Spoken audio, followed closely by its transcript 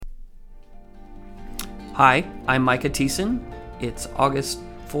Hi, I'm Micah Thiessen. It's August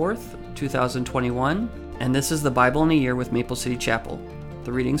 4th, 2021, and this is the Bible in a Year with Maple City Chapel.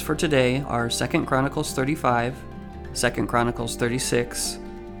 The readings for today are 2 Chronicles 35, 2 Chronicles 36,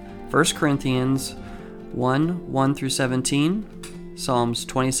 1 Corinthians 1 through 17, Psalms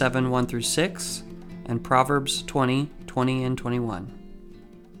 27, 1 through 6, and Proverbs 20 and 21.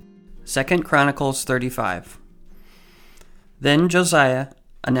 2 Chronicles 35. Then Josiah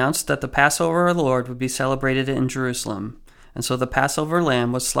announced that the Passover of the Lord would be celebrated in Jerusalem, and so the Passover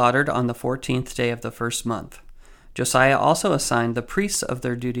lamb was slaughtered on the 14th day of the first month. Josiah also assigned the priests of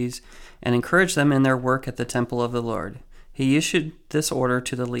their duties and encouraged them in their work at the temple of the Lord. He issued this order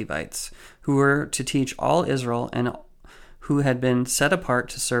to the Levites, who were to teach all Israel and who had been set apart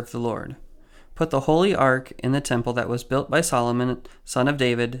to serve the Lord. Put the holy ark in the temple that was built by Solomon, son of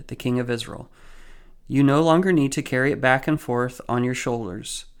David, the king of Israel. You no longer need to carry it back and forth on your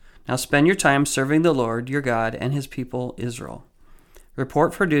shoulders. Now spend your time serving the Lord, your God, and his people Israel.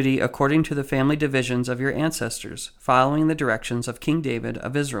 Report for duty according to the family divisions of your ancestors, following the directions of King David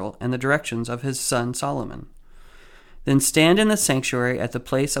of Israel and the directions of his son Solomon. Then stand in the sanctuary at the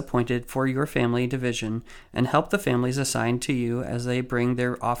place appointed for your family division and help the families assigned to you as they bring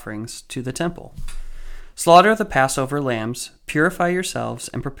their offerings to the temple. Slaughter the Passover lambs, purify yourselves,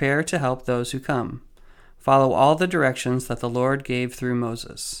 and prepare to help those who come. Follow all the directions that the Lord gave through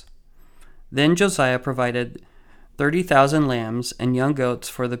Moses. Then Josiah provided 30,000 lambs and young goats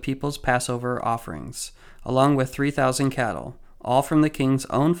for the people's Passover offerings, along with 3,000 cattle, all from the king's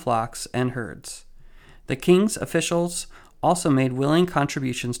own flocks and herds. The king's officials also made willing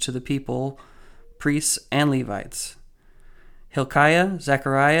contributions to the people, priests, and Levites. Hilkiah,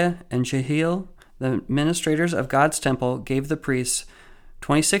 Zechariah, and Jehiel, the administrators of God's temple, gave the priests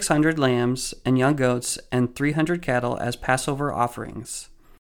 2,600 lambs and young goats and 300 cattle as Passover offerings.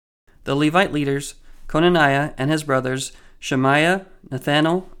 The Levite leaders, Conaniah and his brothers, Shemaiah,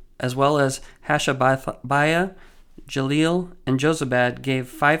 Nathanael, as well as Hashabiah, Jaleel, and Jozabad, gave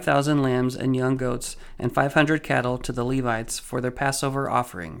 5,000 lambs and young goats and 500 cattle to the Levites for their Passover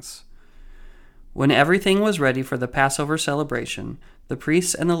offerings. When everything was ready for the Passover celebration, the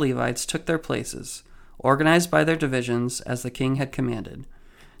priests and the Levites took their places, organized by their divisions as the king had commanded.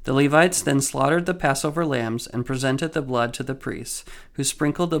 The Levites then slaughtered the Passover lambs and presented the blood to the priests, who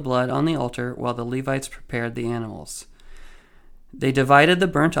sprinkled the blood on the altar while the Levites prepared the animals. They divided the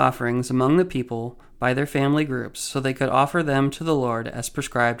burnt offerings among the people by their family groups so they could offer them to the Lord as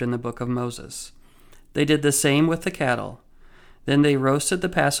prescribed in the book of Moses. They did the same with the cattle. Then they roasted the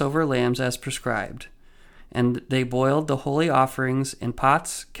Passover lambs as prescribed. And they boiled the holy offerings in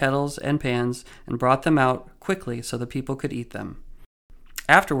pots, kettles, and pans, and brought them out quickly so the people could eat them.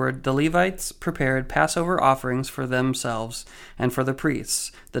 Afterward, the Levites prepared Passover offerings for themselves and for the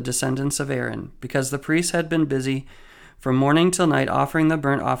priests, the descendants of Aaron, because the priests had been busy from morning till night offering the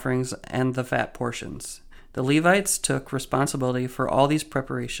burnt offerings and the fat portions. The Levites took responsibility for all these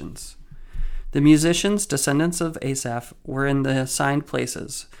preparations. The musicians, descendants of Asaph, were in the assigned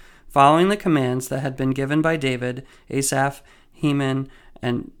places, following the commands that had been given by David, Asaph, Heman,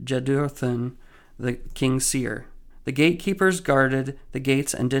 and Jeduthun, the king's seer. The gatekeepers guarded the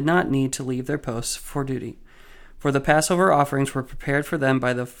gates and did not need to leave their posts for duty, for the Passover offerings were prepared for them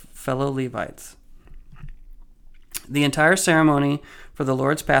by the fellow Levites. The entire ceremony for the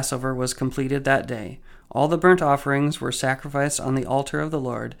Lord's Passover was completed that day. All the burnt offerings were sacrificed on the altar of the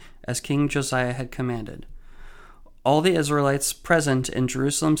Lord, as King Josiah had commanded. All the Israelites present in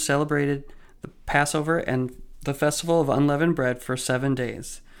Jerusalem celebrated the Passover and the festival of unleavened bread for 7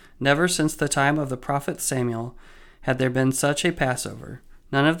 days. Never since the time of the prophet Samuel had there been such a Passover.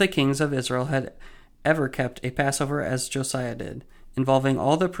 None of the kings of Israel had ever kept a Passover as Josiah did, involving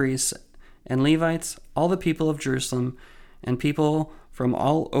all the priests and Levites, all the people of Jerusalem, and people from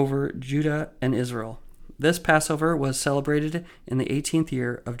all over Judah and Israel. This Passover was celebrated in the 18th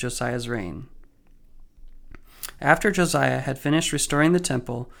year of Josiah's reign. After Josiah had finished restoring the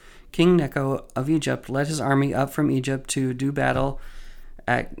temple, King Necho of Egypt led his army up from Egypt to do battle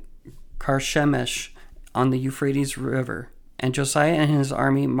at Karshemish on the Euphrates River, and Josiah and his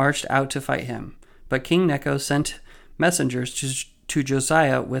army marched out to fight him. But King Necho sent messengers to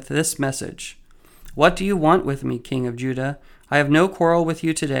Josiah with this message: "What do you want with me, King of Judah? I have no quarrel with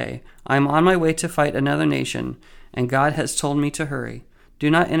you today. I am on my way to fight another nation, and God has told me to hurry. Do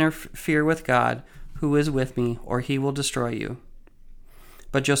not interfere with God, who is with me, or he will destroy you."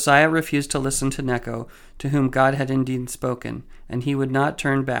 But Josiah refused to listen to Necho, to whom God had indeed spoken, and he would not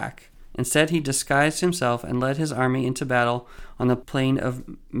turn back. Instead, he disguised himself and led his army into battle on the plain of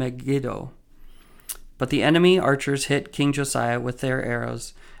Megiddo. But the enemy archers hit King Josiah with their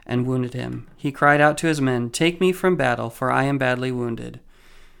arrows, and wounded him. He cried out to his men, "Take me from battle, for I am badly wounded."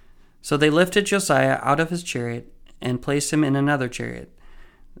 So they lifted Josiah out of his chariot and placed him in another chariot.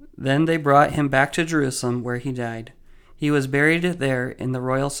 Then they brought him back to Jerusalem, where he died. He was buried there in the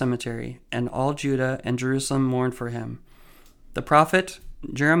royal cemetery, and all Judah and Jerusalem mourned for him. The prophet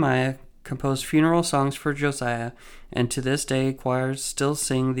Jeremiah composed funeral songs for Josiah, and to this day choirs still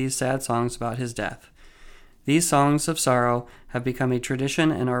sing these sad songs about his death. These songs of sorrow have become a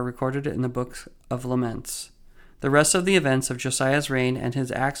tradition and are recorded in the Book of Laments. The rest of the events of Josiah's reign and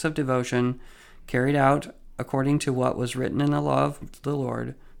his acts of devotion carried out according to what was written in the law of the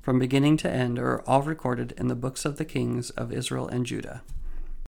Lord from beginning to end are all recorded in the books of the kings of Israel and Judah.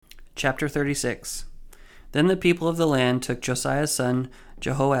 Chapter 36. Then the people of the land took Josiah's son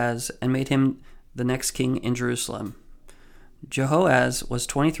Jehoahaz and made him the next king in Jerusalem. Jehoahaz was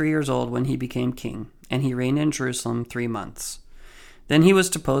 23 years old when he became king, and he reigned in Jerusalem 3 months. Then he was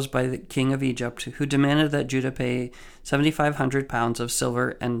deposed by the king of Egypt, who demanded that Judah pay 7,500 pounds of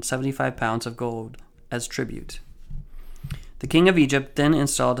silver and 75 pounds of gold as tribute. The king of Egypt then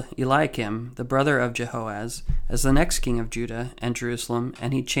installed Eliakim, the brother of Jehoahaz, as the next king of Judah and Jerusalem,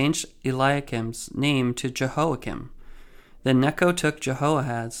 and he changed Eliakim's name to Jehoiakim. Then Necho took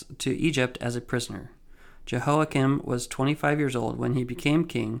Jehoahaz to Egypt as a prisoner. Jehoiakim was 25 years old when he became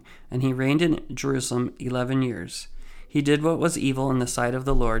king, and he reigned in Jerusalem 11 years. He did what was evil in the sight of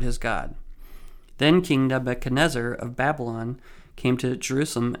the Lord his God. Then King Nebuchadnezzar of Babylon came to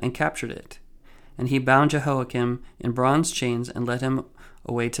Jerusalem and captured it. And he bound Jehoiakim in bronze chains and led him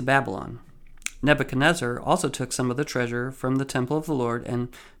away to Babylon. Nebuchadnezzar also took some of the treasure from the temple of the Lord and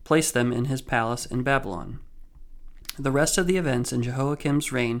placed them in his palace in Babylon. The rest of the events in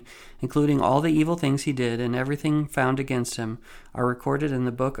Jehoiakim's reign, including all the evil things he did and everything found against him, are recorded in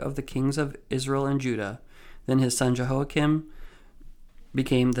the book of the kings of Israel and Judah. Then his son Jehoiakim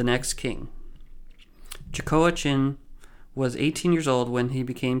became the next king. Jehoiachin was 18 years old when he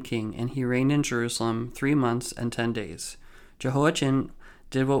became king, and he reigned in Jerusalem 3 months and 10 days. Jehoiachin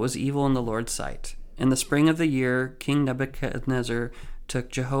did what was evil in the Lord's sight. In the spring of the year, King Nebuchadnezzar took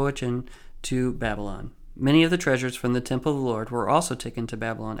Jehoiachin to Babylon. Many of the treasures from the temple of the Lord were also taken to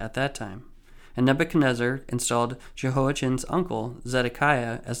Babylon at that time. And Nebuchadnezzar installed Jehoiachin's uncle,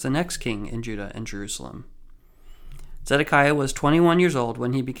 Zedekiah, as the next king in Judah and Jerusalem. Zedekiah was 21 years old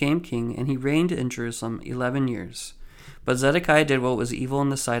when he became king, and he reigned in Jerusalem 11 years. But Zedekiah did what was evil in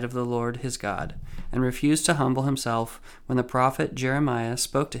the sight of the Lord his God, and refused to humble himself when the prophet Jeremiah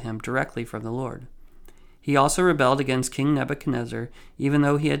spoke to him directly from the Lord. He also rebelled against King Nebuchadnezzar, even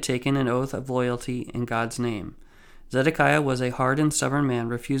though he had taken an oath of loyalty in God's name. Zedekiah was a hard and stubborn man,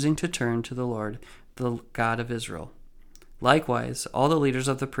 refusing to turn to the Lord, the God of Israel. Likewise, all the leaders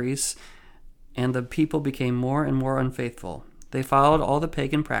of the priests and the people became more and more unfaithful. They followed all the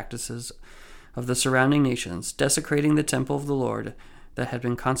pagan practices of the surrounding nations, desecrating the temple of the Lord that had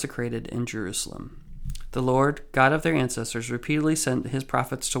been consecrated in Jerusalem. The Lord, God of their ancestors, repeatedly sent his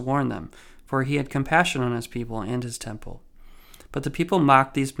prophets to warn them, for he had compassion on his people and his temple. But the people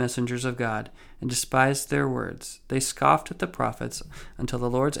mocked these messengers of God and despised their words. They scoffed at the prophets until the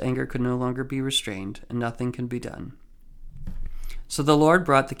Lord's anger could no longer be restrained, and nothing could be done. So the Lord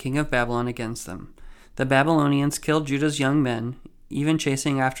brought the king of Babylon against them. The Babylonians killed Judah's young men, even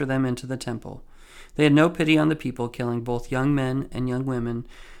chasing after them into the temple. They had no pity on the people, killing both young men and young women,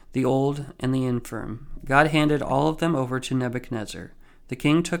 the old and the infirm. God handed all of them over to Nebuchadnezzar. The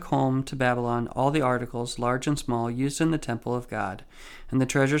king took home to Babylon all the articles, large and small, used in the temple of God, and the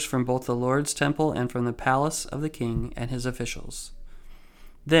treasures from both the Lord's temple and from the palace of the king and his officials.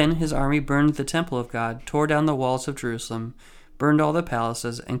 Then his army burned the temple of God, tore down the walls of Jerusalem, burned all the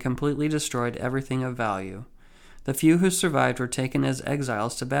palaces, and completely destroyed everything of value. The few who survived were taken as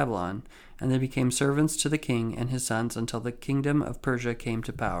exiles to Babylon, and they became servants to the king and his sons until the kingdom of Persia came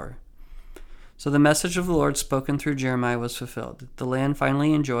to power. So the message of the Lord spoken through Jeremiah was fulfilled. The land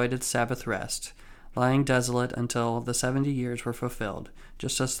finally enjoyed its Sabbath rest, lying desolate until the 70 years were fulfilled,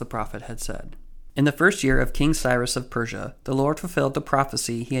 just as the prophet had said. In the first year of King Cyrus of Persia, the Lord fulfilled the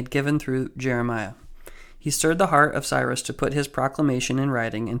prophecy he had given through Jeremiah. He stirred the heart of Cyrus to put his proclamation in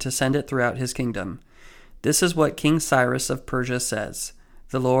writing and to send it throughout his kingdom. This is what King Cyrus of Persia says: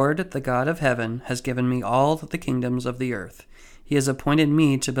 "The Lord, the God of heaven, has given me all the kingdoms of the earth. He has appointed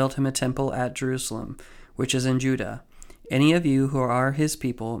me to build him a temple at Jerusalem, which is in Judah. Any of you who are his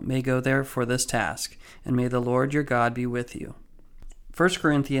people may go there for this task, and may the Lord your God be with you." 1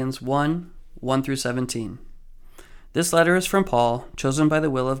 Corinthians 1:1-17. This letter is from Paul, chosen by the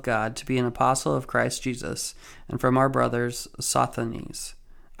will of God to be an apostle of Christ Jesus, and from our brothers Sosthenes,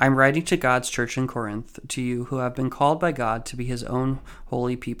 I'm writing to God's church in Corinth, to you who have been called by God to be his own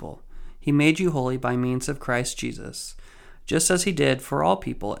holy people. He made you holy by means of Christ Jesus, just as he did for all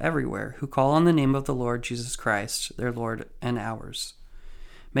people everywhere who call on the name of the Lord Jesus Christ, their Lord and ours.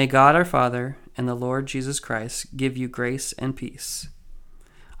 May God our Father and the Lord Jesus Christ give you grace and peace.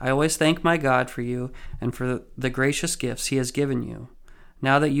 I always thank my God for you and for the gracious gifts he has given you.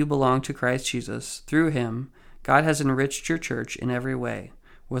 Now that you belong to Christ Jesus, through him, God has enriched your church in every way,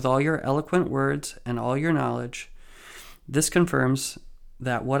 with all your eloquent words and all your knowledge. This confirms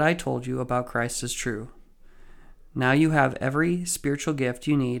that what I told you about Christ is true. Now you have every spiritual gift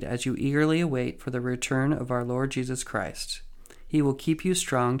you need as you eagerly await for the return of our Lord Jesus Christ. He will keep you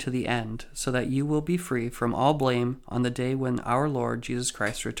strong to the end, so that you will be free from all blame on the day when our Lord Jesus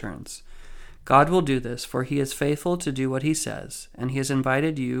Christ returns. God will do this, for he is faithful to do what he says, and he has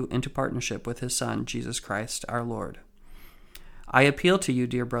invited you into partnership with his Son, Jesus Christ, our Lord. I appeal to you,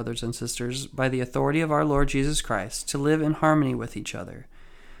 dear brothers and sisters, by the authority of our Lord Jesus Christ, to live in harmony with each other.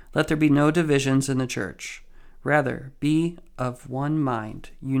 Let there be no divisions in the church. Rather, be of one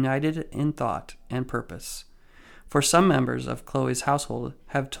mind, united in thought and purpose. For some members of Chloe's household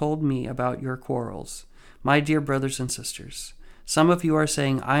have told me about your quarrels. My dear brothers and sisters, some of you are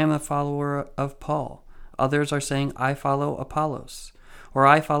saying, I am a follower of Paul. Others are saying, I follow Apollos, or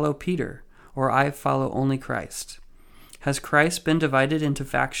I follow Peter, or I follow only Christ. Has Christ been divided into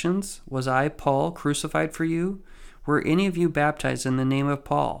factions? Was I, Paul, crucified for you? Were any of you baptized in the name of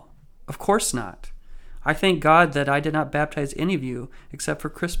Paul? Of course not. I thank God that I did not baptize any of you except for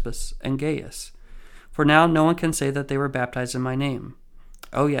Crispus and Gaius. For now no one can say that they were baptized in my name.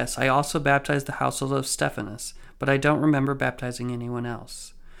 Oh yes, I also baptized the household of Stephanas, but I don't remember baptizing anyone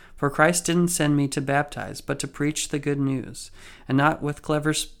else. For Christ didn't send me to baptize, but to preach the good news, and not with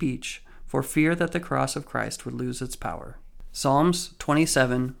clever speech, for fear that the cross of Christ would lose its power. Psalms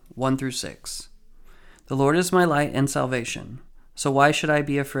 27, 1-6. The Lord is my light and salvation, so why should I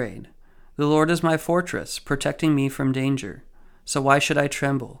be afraid? The Lord is my fortress, protecting me from danger, so why should I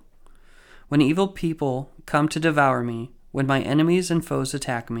tremble? When evil people come to devour me, when my enemies and foes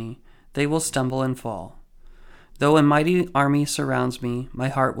attack me, they will stumble and fall. Though a mighty army surrounds me, my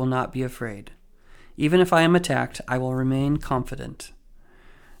heart will not be afraid. Even if I am attacked, I will remain confident.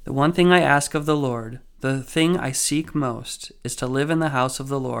 The one thing I ask of the Lord, the thing I seek most, is to live in the house of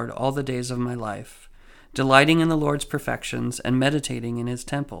the Lord all the days of my life, delighting in the Lord's perfections and meditating in his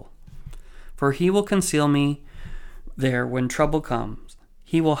temple. For he will conceal me there when trouble comes.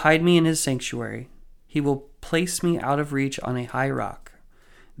 He will hide me in his sanctuary. He will place me out of reach on a high rock.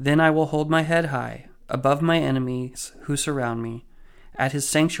 Then I will hold my head high, above my enemies who surround me. At his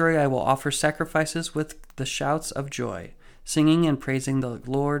sanctuary I will offer sacrifices with the shouts of joy, singing and praising the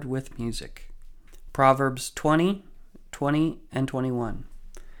Lord with music. Proverbs 20, 20 and 21.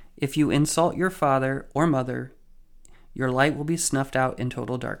 If you insult your father or mother, your light will be snuffed out in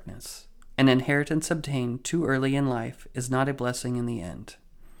total darkness. An inheritance obtained too early in life is not a blessing in the end.